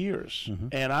for years.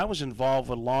 And I was involved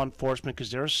with law enforcement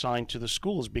because they're assigned to the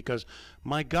schools because,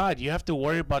 my God, you have to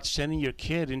worry about sending your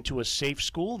kid into a safe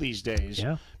school these days.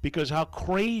 Yeah. Because how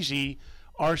crazy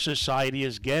our society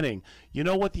is getting. You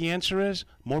know what the answer is?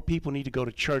 More people need to go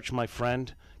to church, my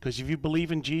friend. Because if you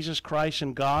believe in Jesus Christ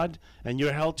and God and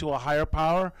you're held to a higher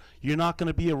power, you're not going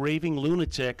to be a raving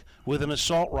lunatic with an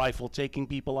assault rifle taking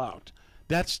people out.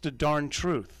 That's the darn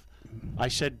truth. I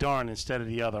said darn instead of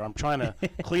the other. I'm trying to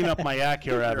clean up my act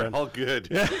here, Evan. You're all good.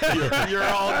 you're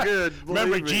all good.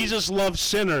 Remember, believe me. Jesus loves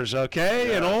sinners,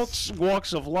 okay? In all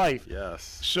walks of life.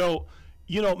 Yes. So,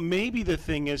 you know, maybe the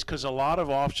thing is because a lot of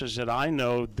officers that I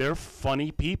know, they're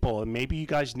funny people, and maybe you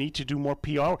guys need to do more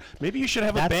PR. Maybe you should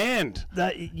have a band.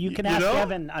 You can You ask know?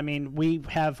 Kevin. I mean, we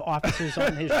have officers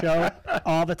on his show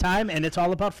all the time, and it's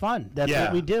all about fun. That's Yeah.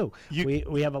 what we do. You-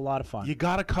 We have a lot of fun. You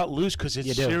got to cut loose because it's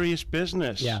You do. serious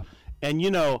business. Yeah. And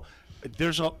you know,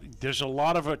 there's a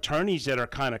lot of attorneys that are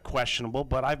kind of questionable,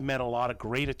 but I've met a lot of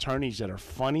great attorneys that are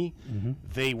funny.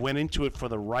 They went into it for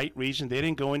the right reason. They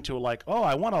didn't go into it like, oh,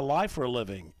 I want to lie for a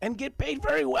living and get paid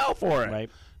very well for it. Right.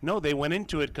 No, they went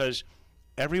into it because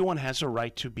everyone has a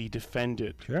right to be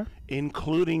defended, Sure.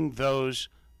 including those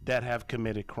that have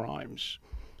committed crimes.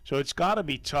 So it's got to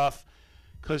be tough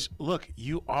because, look,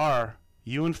 you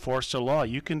enforce the law.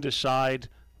 You can decide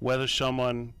whether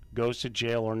someone goes to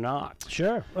jail or not.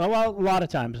 Sure. Well, a lot of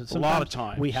times. lot of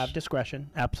times. We have discretion,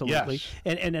 absolutely.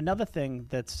 Yes. And another thing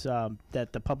that's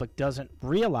that the public doesn't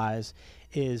realize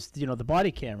is, the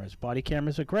body cameras. Body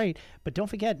cameras are great, but don't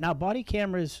forget, now body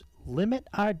cameras limit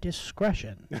our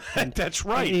discretion. That's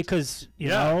right. Because,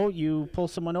 Yeah. you pull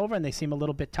someone over and they seem a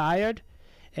little bit tired,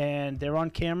 and they're on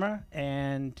camera,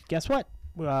 and guess what?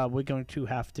 We're going to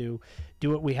have to do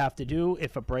what we have to do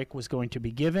if a break was going to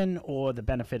be given or the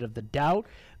benefit of the doubt.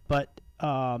 But,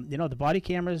 the body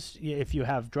cameras, if you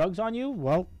have drugs on you,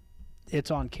 well, it's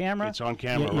on camera. It's on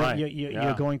camera, right.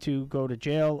 You're going to go to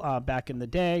jail. Back in the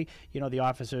day, the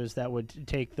officers that would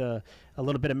take a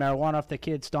little bit of marijuana off the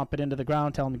kid, stomp it into the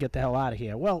ground, tell them to get the hell out of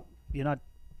here. Well, you're not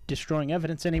destroying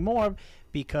evidence anymore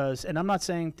because, and I'm not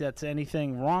saying that's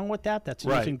anything wrong with that. That's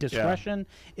Right, using discretion.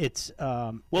 It's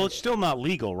well, it's still not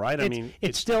legal, right? I mean,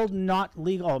 it's still not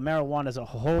legal. Oh, marijuana is a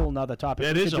whole nother topic.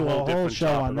 That We is could a do whole different show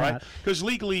topic, on right? that. Because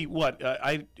legally, what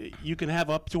you can have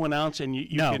up to an ounce, and you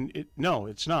No. can. No,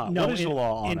 it's not. No, What is the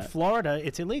law on in it? Florida,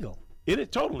 it's illegal.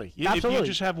 It totally. If Absolutely. you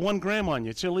just have 1 gram on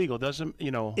you, it's illegal. Doesn't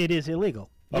It is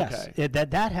illegal. Yes. Okay.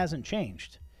 That hasn't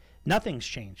changed. Nothing's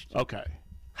changed. Okay.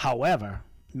 However,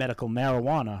 medical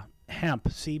marijuana, hemp,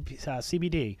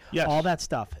 CBD, Yes. all that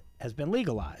stuff has been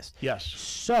legalized. Yes.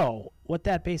 So what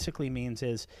that basically means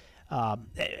is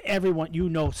everyone,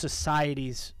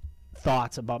 society's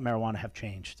thoughts about marijuana have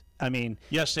changed. I mean,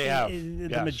 Yes, they have. the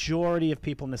Yes. majority of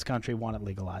people in this country want it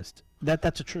legalized.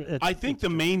 That's a true. I think the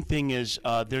main thing is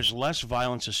there's less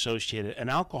violence associated. An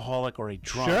alcoholic or a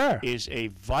drunk Sure. is a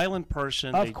violent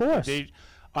person. Of course.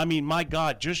 I mean, my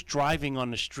God, just driving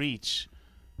on the streets,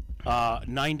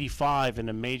 95 in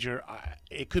a major,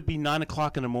 it could be 9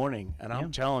 o'clock in the morning. And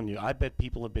I'm telling you, I bet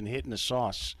people have been hitting the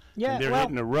sauce. Yeah, and they're well,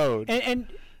 hitting the road. and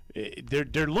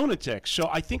They're lunatics. So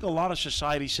I think a lot of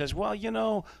society says, well,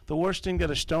 the worst thing that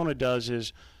a stoner does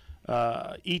is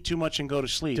eat too much and go to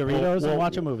sleep. Doritos and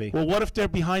watch a movie. Well, what if they're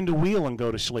behind the wheel and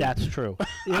go to sleep? that's true.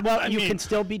 Well, I you mean- can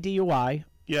still be DUI.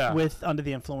 Yeah. With under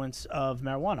the influence of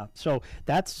marijuana. So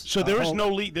that's So there is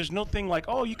there's no thing like,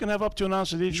 oh, you can have up to an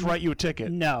ounce and they just write you a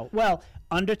ticket. No. Well,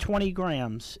 under 20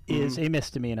 grams is Mm-hmm. a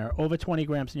misdemeanor. Over 20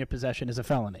 grams in your possession is a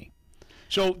felony.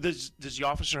 So does the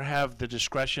officer have the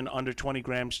discretion under 20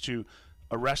 grams to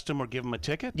arrest him or give him a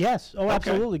ticket? Yes. Oh, Okay.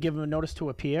 absolutely. Give them a notice to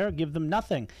appear. Give them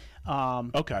nothing.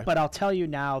 Okay. But I'll tell you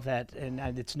now that, and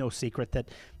it's no secret, that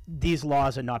these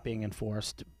laws are not being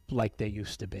enforced like they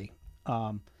used to be.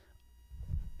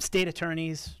 State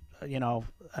attorneys,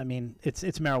 I mean, it's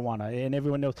marijuana, and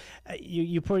everyone knows.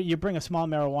 You bring a small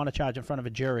marijuana charge in front of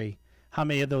a jury. How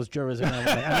many of those jurors are going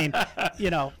to? I mean,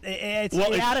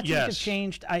 the attitudes have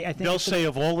changed. I think they'll say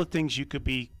of all the things you could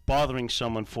be bothering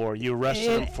someone for. You arrested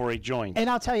them for a joint. And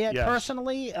I'll tell you, Yes.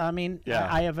 personally, I mean, Yeah.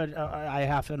 I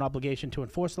have an obligation to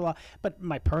enforce the law. But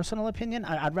my personal opinion,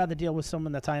 I'd rather deal with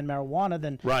someone that's high on marijuana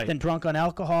than Right. drunk on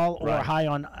alcohol or Right. high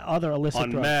on other illicit on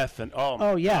drugs. meth and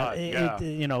Oh yeah, God, yeah.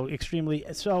 you know, extremely.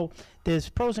 So there's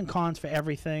pros and cons for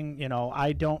everything. You know,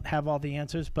 I don't have all the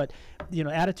answers, but you know,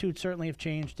 attitudes certainly have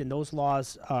changed, and those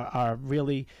laws are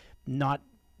really not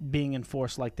being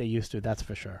enforced like they used to. That's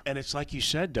for sure. And it's like you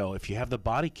said, though, if you have the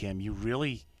body cam,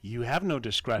 you have no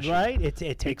discretion. Right?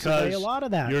 It takes away a Because lot of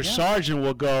that. Your yeah. sergeant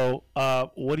will go,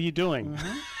 what are you doing?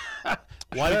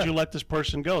 Why Sure. did you let this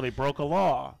person go? They broke a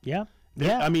law. Yeah. They-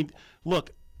 Yeah. I mean, look,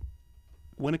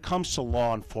 when it comes to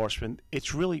law enforcement,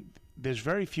 it's really, there's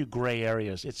very few gray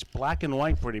areas. It's black and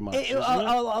white pretty much. isn't it?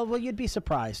 Well, you'd be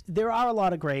surprised. There are a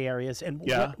lot of gray areas, and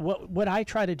Yeah. what I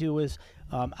try to do is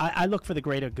I look for the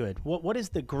greater good. What is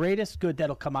the greatest good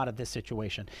that'll come out of this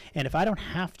situation? And if I don't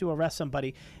have to arrest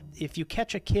somebody, if you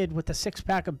catch a kid with a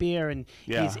 6-pack of beer and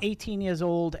Yeah. he's 18 years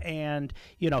old and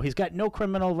you know he's got no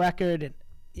criminal record, and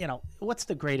you know what's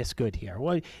the greatest good here?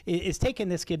 Well, is taking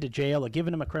this kid to jail or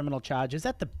giving him a criminal charge, is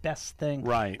that the best thing?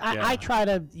 Right, yeah. I try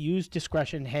to use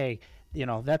discretion. Hey, you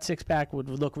know, that 6-pack would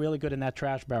look really good in that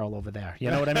trash barrel over there.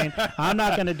 You know what I mean? I'm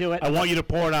not going to do it. I want you to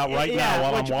pour it out right now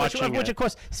while I'm watching which it. of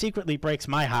course secretly breaks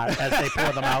my heart as they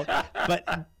pour them out.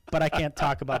 But I can't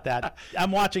talk about that.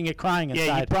 I'm watching it crying inside.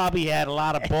 Yeah, you probably had a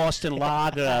lot of Boston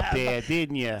Lager up there,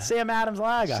 didn't you? Sam Adams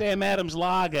Lager. Sam Adams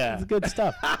Lager. It's good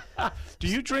stuff. Do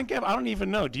you drink? I don't even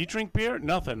know. Do you drink beer?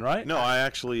 Nothing, right? No,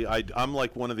 I'm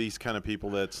like one of these kind of people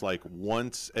that's like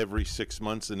once every 6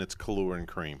 months, and it's Kahlua and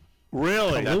cream.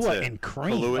 Really? That's Kahlua it. and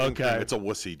cream. Kahlua and Okay. cream. It's a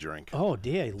wussy drink. Oh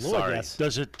dear Lord, Sorry. yes.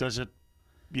 Does it?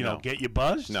 You know, No. get you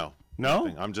buzzed? No. No?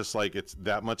 Nothing. I'm just like, it's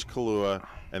that much Kahlua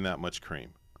and that much cream.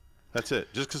 That's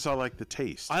it. Just because I like the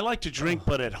taste. I like to drink,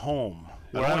 but at home,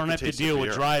 where I like don't the have to taste of deal with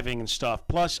beer. driving and stuff.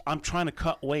 Plus, I'm trying to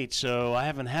cut weight, so I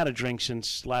haven't had a drink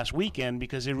since last weekend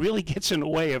because it really gets in the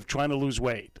way of trying to lose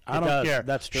weight. I don't does. care.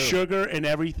 That's true. Sugar and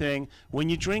everything. When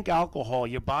you drink alcohol,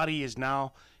 your body is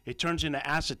now, it turns into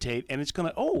acetate, and it's going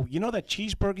to, oh, you know that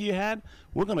cheeseburger you had?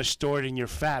 We're going to store it in your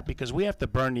fat because we have to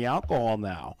burn the alcohol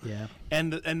now. Yeah.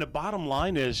 And the bottom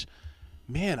line is,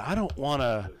 man, I don't want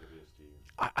to.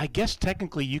 I guess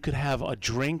technically you could have a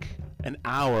drink an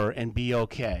hour and be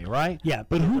okay, right? Yeah,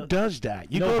 But who does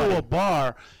that? You go to Nobody. a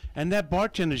bar and that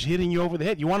bartender's hitting you over the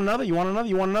head. You want another? You want another?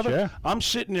 You want another? Sure. I'm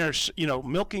sitting there,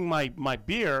 milking my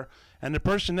beer, and the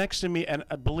person next to me, and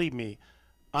believe me,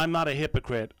 I'm not a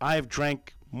hypocrite. I have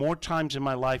drank more times in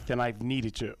my life than I've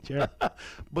needed to. Sure.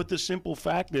 But the simple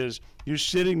fact is, you're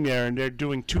sitting there and they're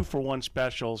doing 2-for-1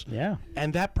 specials. Yeah.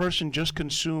 And that person just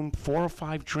consumed 4 or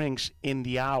 5 drinks in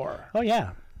the hour. Oh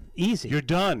yeah. Easy. You're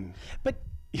done. But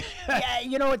yeah,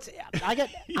 you know, I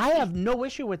have no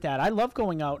issue with that. I love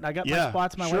going out, and I got my Yeah,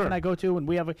 spots my sure. wife and I go to, and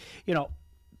we have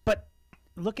but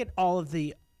look at all of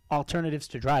the alternatives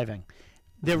to driving.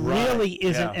 There Right, really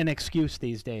isn't yeah. an excuse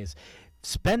these days.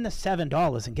 Spend the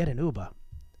 $7 and get an Uber.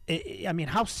 I mean,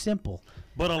 how simple.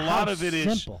 But a How lot of it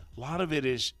is simple.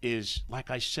 like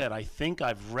I said, I think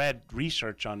I've read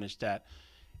research on this that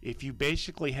if you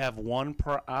basically have 1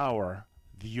 per hour,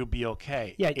 you'll be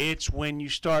okay. Yeah. It's when you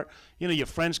start, your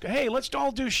friends go, hey, let's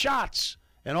all do shots.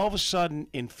 And all of a sudden,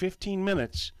 in 15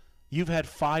 minutes, you've had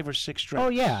 5 or 6 drinks. Oh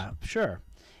yeah, sure.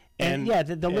 And yeah,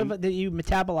 you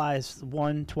metabolize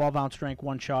one 12-ounce drink,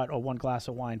 1 shot, or 1 glass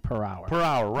of wine per hour. Per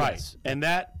hour, right. Yes. And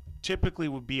that typically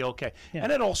would be okay. Yeah.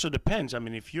 And it also depends. I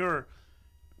mean, if you're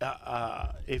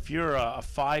a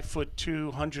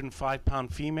 5'2",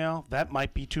 105-pound female, that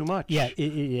might be too much. Yeah,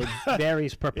 it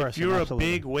varies per person. If you're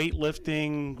absolutely. a big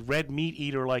weightlifting red meat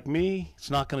eater like me, it's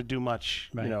not going to do much.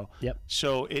 Right. Yep.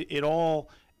 So it all,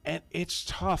 and it's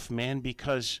tough, man,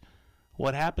 because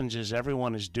what happens is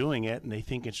everyone is doing it and they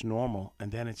think it's normal,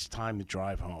 and then it's time to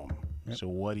drive home. So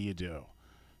what do?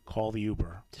 Call the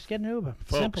Uber. Just get an Uber.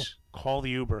 Folks, Simple. call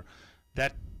the Uber.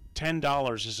 That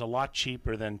 $10 is a lot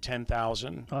cheaper than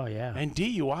 $10,000. Oh yeah. And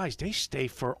DUIs, they stay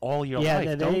for all your yeah,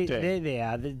 life, don't they? they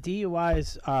are. The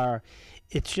DUIs are.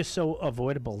 It's just so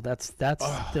avoidable. That's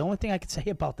the only thing I can say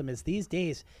about them is these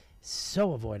days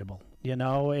so avoidable.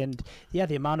 And yeah,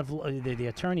 the amount of the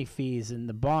attorney fees and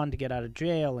the bond to get out of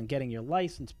jail and getting your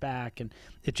license back, and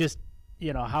it just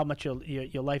how much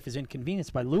your life is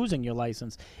inconvenienced by losing your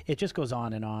license. It just goes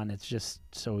on and on. It's just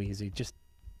so easy. Just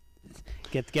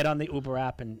get on the Uber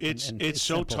app and It's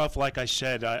so simple. tough. Like I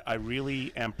said, I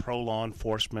really am pro law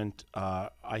enforcement.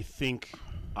 I think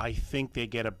they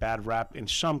get a bad rap in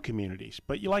some communities,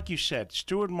 but like you said,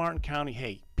 Stewart Martin County.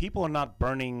 Hey, people are not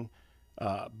burning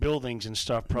buildings and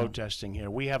stuff protesting here.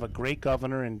 We have a great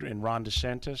governor in Ron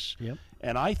DeSantis. Yep.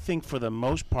 And I think for the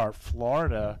most part,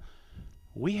 Florida,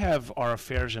 we have our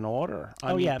affairs in order.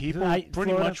 I mean, yeah, people pretty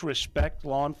Florida- much respect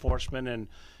law enforcement,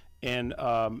 and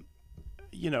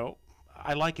you know,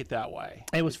 I like it that way.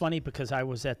 It was funny because I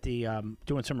was at the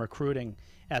doing some recruiting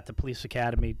at the police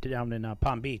academy down in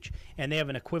Palm Beach, and they have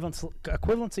an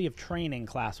equivalency of training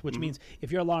class, which means if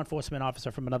you're a law enforcement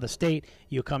officer from another state,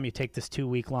 you come, you take this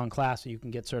 2-week long class, and you can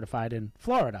get certified in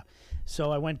Florida.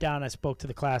 So I went down, I spoke to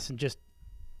the class, and just,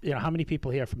 you know, how many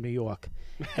people here from New York?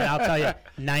 And I'll tell you,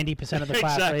 90% of the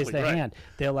class Exactly, raised their right. hand.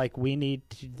 They're like, we need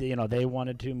to, you know, they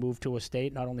wanted to move to a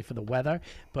state not only for the weather,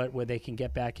 but where they can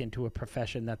get back into a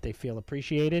profession that they feel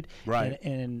appreciated. Right.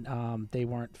 And they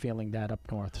weren't feeling that up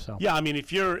north. So Yeah, I mean,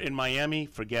 if you're in Miami,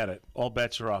 forget it. All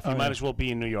bets are off. You might yeah. as well be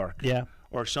in New York. Yeah.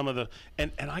 Or some of the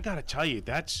and I got to tell you,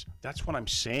 that's what I'm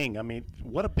saying. I mean,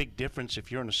 what a big difference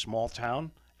if you're in a small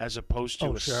town as opposed to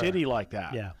Oh, a sure. city like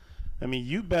that. Yeah. I mean,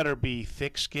 you better be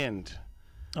thick-skinned.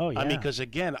 Oh yeah. I mean, because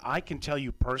again, I can tell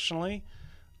you personally,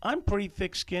 I'm pretty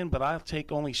thick-skinned, but I'll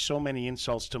take only so many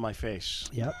insults to my face.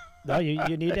 Yep. No, you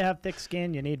need to have thick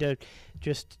skin. You need to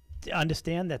just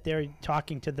understand that they're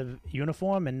talking to the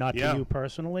uniform and not Yeah. to you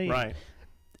personally. Right.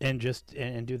 And just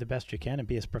and do the best you can and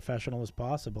be as professional as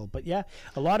possible. But yeah,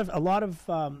 a lot of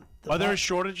Are there a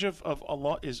shortage of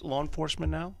law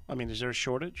enforcement now? I mean, is there a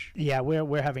shortage? Yeah,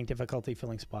 we're having difficulty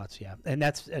filling spots. Yeah, and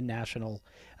that's a national.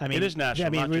 I mean, It is national, I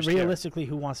mean, not just here. realistically,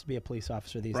 who wants to be a police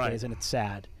officer these Right. days? And it's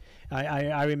sad.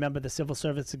 I remember the civil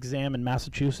service exam in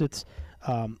Massachusetts.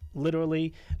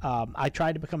 Literally, I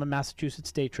tried to become a Massachusetts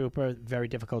state trooper. Very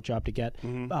difficult job to get.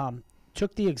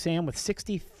 Took the exam with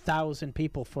 60,000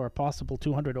 people for a possible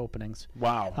 200 openings.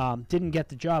 Wow. Didn't get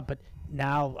the job, but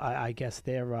now I guess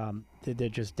they're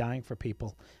just dying for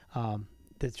people.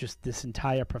 That's just this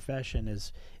entire profession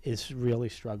is really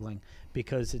struggling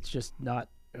because it's just not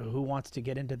who wants to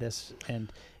get into this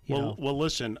and you know. Well,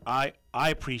 listen, I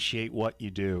appreciate what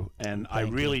you do, and I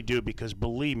Thank really do, because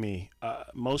believe me,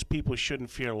 most people shouldn't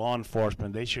fear law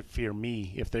enforcement. They should fear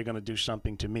me if they're going to do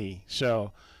something to me.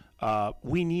 So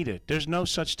we need it. There's no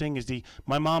such thing as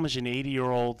my mom is an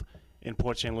 80-year-old in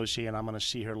Port St. Lucie, and I'm going to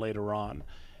see her later on.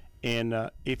 And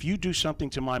if you do something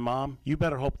to my mom, you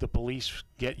better hope the police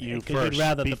get you Because first you'd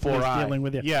rather the before police I. dealing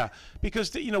with you. Yeah,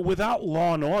 because without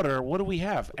law and order, what do we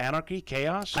have? Anarchy,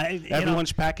 chaos.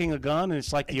 Everyone's packing a gun, and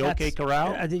it's like the OK That's-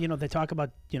 Corral. They talk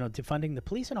about defunding the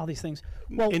police and all these things.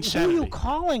 Well, Insanity. who are you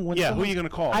calling when? Yeah, who are someone's- you gonna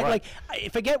call, I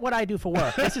right. forget what I do for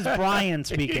work. This is Brian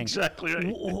speaking. Exactly right.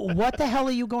 What the hell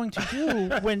are you going to do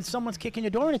when someone's kicking your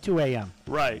door in at 2 a.m.?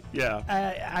 Right. Yeah.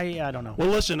 I don't know. Well,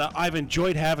 listen, I've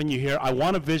enjoyed having you here. I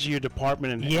want to visit your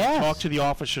department and Yes. talk to the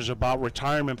officers about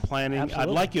retirement planning.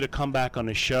 Absolutely. I'd like you to come back on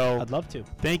the show. I'd love to.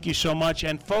 Thank you so much.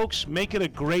 And folks, make it a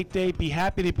great day. Be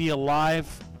happy to be alive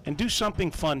and do something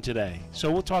fun today.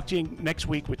 So we'll talk to you next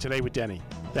week with Today with Denny.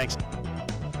 Thanks.